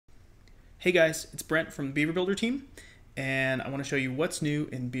Hey guys, it's Brent from the Beaver Builder team, and I want to show you what's new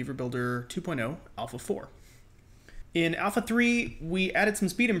in Beaver Builder 2.0 Alpha 4. In Alpha 3, we added some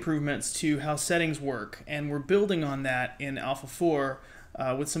speed improvements to how settings work, and we're building on that in Alpha 4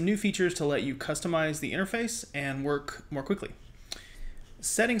 with some new features to let you customize the interface and work more quickly.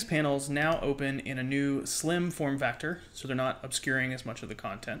 Settings panels now open in a new slim form factor, so they're not obscuring as much of the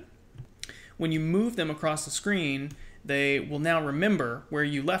content. When you move them across the screen, they will now remember where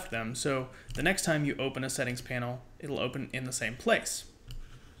you left them, so the next time you open a settings panel, it'll open in the same place.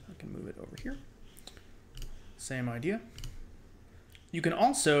 So I can move it over here. Same idea. You can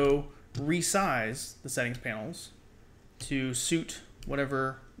also resize the settings panels to suit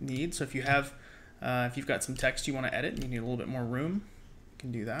whatever need. So if you have, if you've got some text you want to edit and you need a little bit more room, you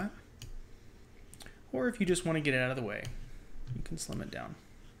can do that. Or if you just want to get it out of the way, you can slim it down.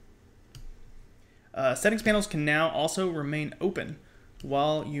 Settings panels can now also remain open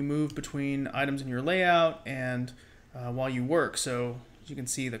while you move between items in your layout and while you work. So as you can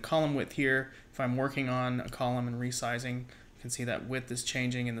see the column width here, if I'm working on a column and resizing, you can see that width is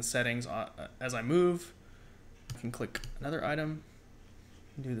changing in the settings as I move. I can click another item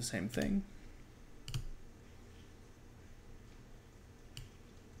and do the same thing.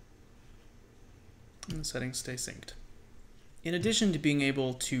 And the settings stay synced. In addition to being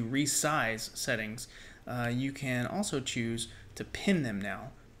able to resize settings, you can also choose to pin them now,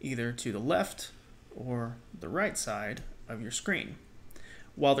 either to the left or the right side of your screen.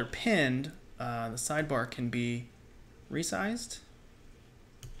 While they're pinned, the sidebar can be resized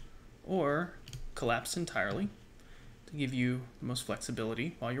or collapsed entirely to give you the most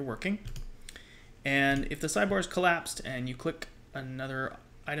flexibility while you're working. And if the sidebar is collapsed and you click another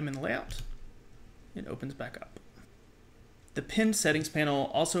item in the layout, it opens back up. The pinned settings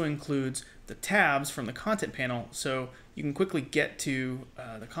panel also includes the tabs from the content panel, so you can quickly get to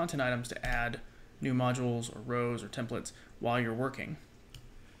the content items to add new modules or rows or templates while you're working.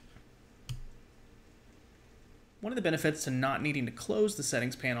 One of the benefits to not needing to close the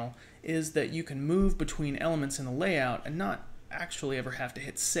settings panel is that you can move between elements in the layout and not actually ever have to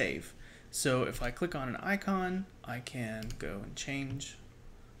hit save. So if I click on an icon, I can go and change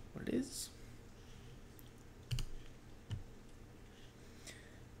what it is.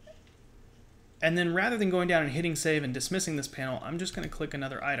 And then rather than going down and hitting save and dismissing this panel, I'm just going to click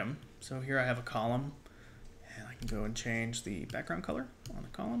another item. So here I have a column, and I can go and change the background color on the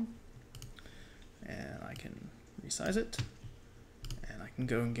column. And I can resize it, and I can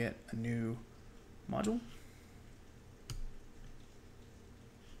go and get a new module.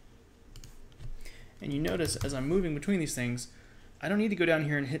 And you notice as I'm moving between these things, I don't need to go down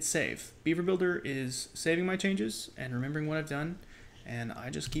here and hit save. Beaver Builder is saving my changes and remembering what I've done, and I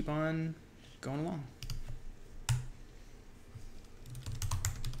just keep on going along.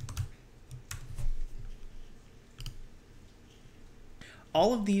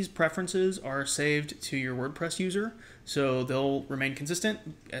 All of these preferences are saved to your WordPress user, so they'll remain consistent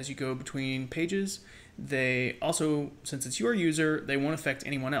as you go between pages. They also, since it's your user, they won't affect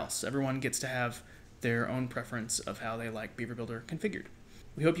anyone else. Everyone gets to have their own preference of how they like Beaver Builder configured.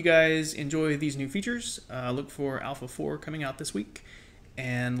 We hope you guys enjoy these new features. Look for Alpha 4 coming out this week,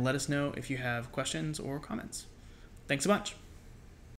 and let us know if you have questions or comments. Thanks so much.